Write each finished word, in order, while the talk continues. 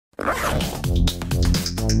Welcome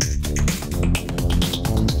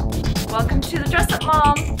to the Dress Up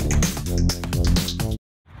Mom.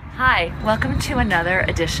 Hi, welcome to another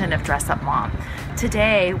edition of Dress Up Mom.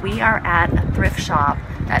 Today we are at a thrift shop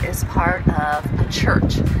that is part of a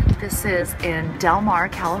church. This is in Del Mar,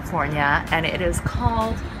 California, and it is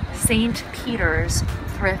called St. Peter's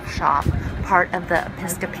Thrift Shop, part of the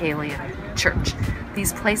Episcopalian Church.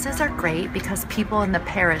 These places are great because people in the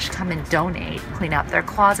parish come and donate, clean out their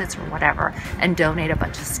closets or whatever, and donate a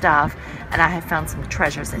bunch of stuff. And I have found some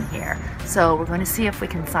treasures in here. So we're going to see if we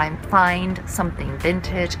can find something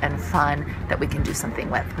vintage and fun that we can do something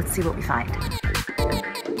with. Let's see what we find.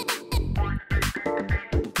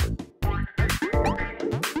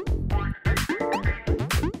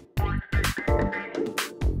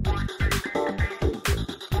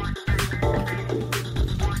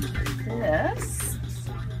 This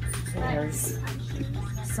is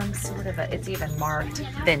some sort of it's even marked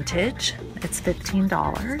vintage. It's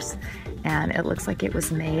 $15 and it looks like it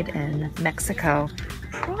was made in Mexico,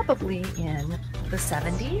 probably in the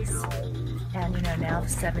 70s. And you know, now the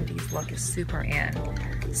 70s look is super in.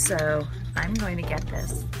 So I'm going to get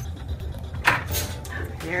this.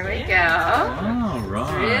 There we go. All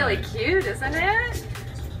right. It's really cute, isn't it?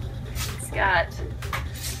 It's got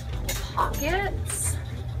pockets.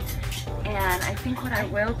 And I think what I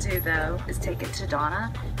will do though is take it to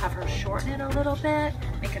Donna, have her shorten it a little bit,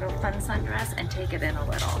 make it a fun sundress, and take it in a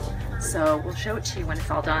little. So we'll show it to you when it's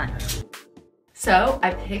all done. So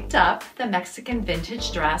I picked up the Mexican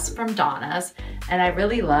vintage dress from Donna's, and I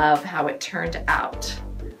really love how it turned out.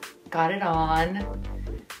 Got it on.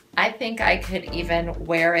 I think I could even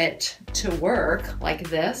wear it to work like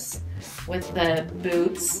this with the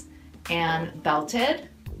boots and belted.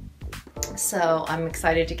 So I'm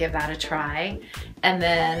excited to give that a try. And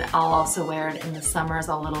then I'll also wear it in the summer as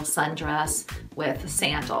a little sundress with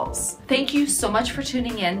sandals. Thank you so much for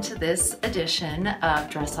tuning in to this edition of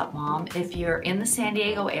Dress Up Mom. If you're in the San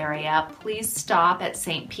Diego area, please stop at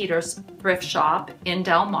St. Peter's Thrift Shop in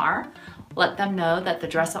Del Mar. Let them know that the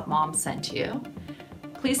Dress Up Mom sent you.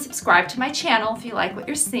 Please subscribe to my channel if you like what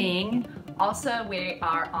you're seeing. Also, we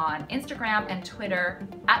are on Instagram and Twitter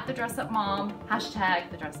at The Dress Up Mom,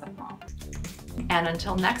 #TheDressUpMom. And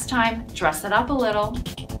until next time, dress it up a little.